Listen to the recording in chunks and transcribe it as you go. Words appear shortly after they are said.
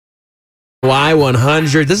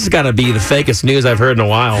Y100. This has got to be the fakest news I've heard in a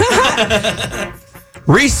while.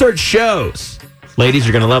 Research shows, ladies,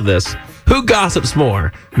 you're going to love this. Who gossips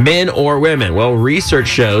more, men or women? Well, research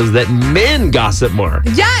shows that men gossip more.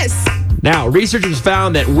 Yes. Now, researchers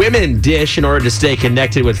found that women dish in order to stay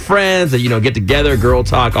connected with friends, that, get together, girl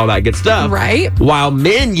talk, all that good stuff. Right. While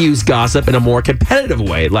men use gossip in a more competitive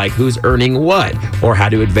way, like who's earning what, or how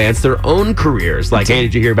to advance their own careers. Like, hey,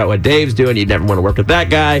 did you hear about what Dave's doing? You'd never want to work with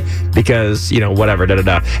that guy because, whatever,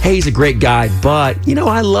 da-da-da. Hey, he's a great guy, but,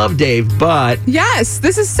 I love Dave, but... Yes,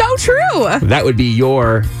 this is so true. That would be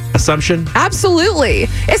your assumption? Absolutely.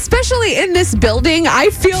 Especially in this building, I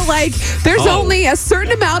feel like there's only a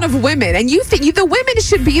certain amount of women, and you think the women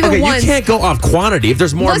should be the ones. You can't go off quantity if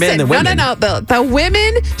there's more men than women. No. The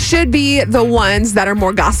women should be the ones that are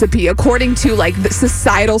more gossipy according to the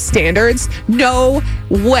societal standards. No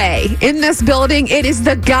way. In this building, it is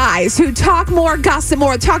the guys who talk more, gossip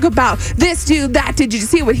more, talk about this dude, that. Did you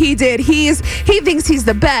see what he did? He thinks he's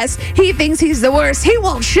the best. He thinks he's the worst. He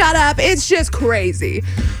won't shut up. It's just crazy.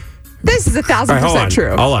 This is 1,000%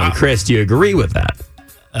 true. Hold on. Chris, do you agree with that?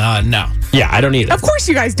 No. Yeah, I don't either. Of course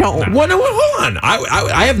you guys don't. No. Well, hold on.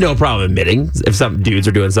 I have no problem admitting if some dudes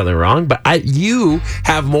are doing something wrong, but you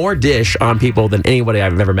have more dish on people than anybody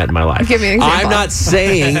I've ever met in my life. Give me an example. I'm not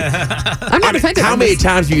saying... I'm not offended. How many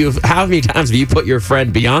times have you put your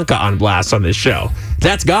friend Bianca on blast on this show?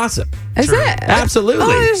 That's gossip. Is it? Absolutely.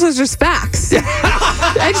 Oh, this is just facts.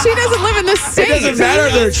 And she doesn't live in the state. It doesn't matter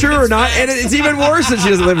if they're true or not, and it's even worse that she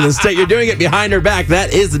doesn't live in the state. You're doing it behind her back.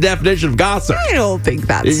 That is the definition of gossip. I don't think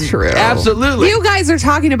that's true. Absolutely. You guys are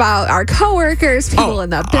talking about our coworkers, people in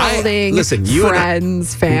the building,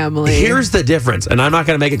 friends, family. Here's the difference, and I'm not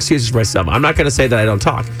going to make excuses for myself. I'm not going to say that I don't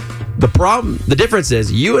talk. The difference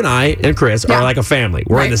is you and I and Chris are like a family.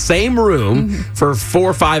 We're in the same room for 4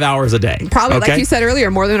 or 5 hours a day. Probably, like you said earlier,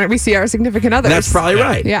 more than we see our significant others. That's probably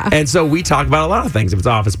right. Yeah. And so we talk about a lot of things, if it's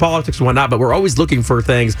office politics and whatnot, but we're always looking for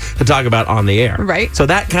things to talk about on the air. Right. So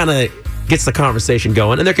that kind of gets the conversation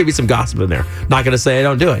going, and there could be some gossip in there. Not going to say I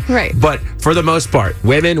don't do it. Right. But for the most part,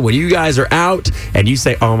 women, when you guys are out and you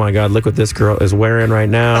say, oh my God, look what this girl is wearing right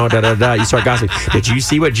now, da-da-da, you start gossiping. Did you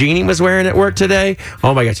see what Jeannie was wearing at work today?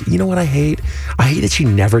 Oh my gosh. You know what I hate? I hate that she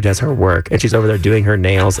never does her work, and she's over there doing her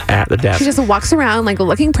nails at the desk. She just walks around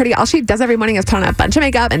looking pretty. All she does every morning is put on a bunch of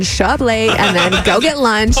makeup and show up late and then go get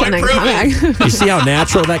lunch and then come back. You see how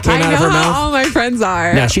natural that came out of her mouth? I know how all my friends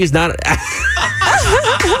are. No, she's not.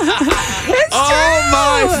 It's all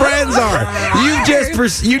my friends are. You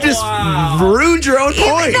just ruined your own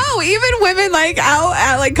point. Even women out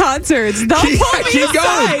at concerts, they'll put me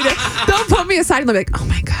aside. They'll put me aside and they'll be like, oh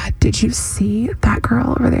my God, did you see that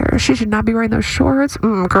girl over there? She should not be wearing those shorts.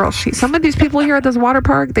 Girl, some of these people here at this water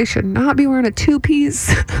park, they should not be wearing a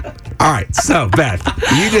two-piece. All right, so Beth,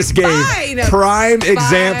 you just gave prime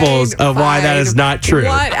examples of why that is not true.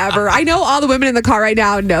 Whatever. I know all the women in the car right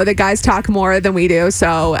now know that guys talk more than we do,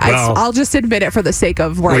 so I'll just admit it for the sake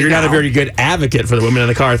of you're not a very good advocate for the women in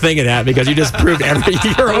the car thinking that, because you just proved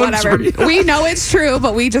your own truth. We know it's true,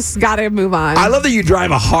 but we just got to move on. I love that you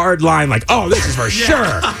drive a hard line this is for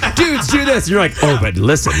sure. Dudes do this. And you're like, oh, but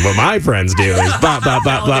listen, what my friends do is blah, blah,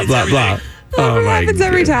 blah, blah, blah, blah. It happens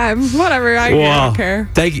every time. Whatever. I don't care.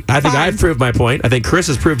 Thank you. I think I've proved my point. I think Chris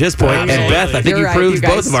has proved his point. And Beth, I think you proved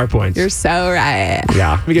both of our points. You're so right.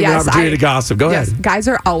 Yeah. Let me give you an opportunity to gossip. Go ahead. Guys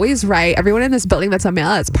are always right. Everyone in this building that's a male,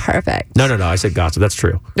 that's perfect. No. I said gossip. That's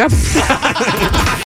true.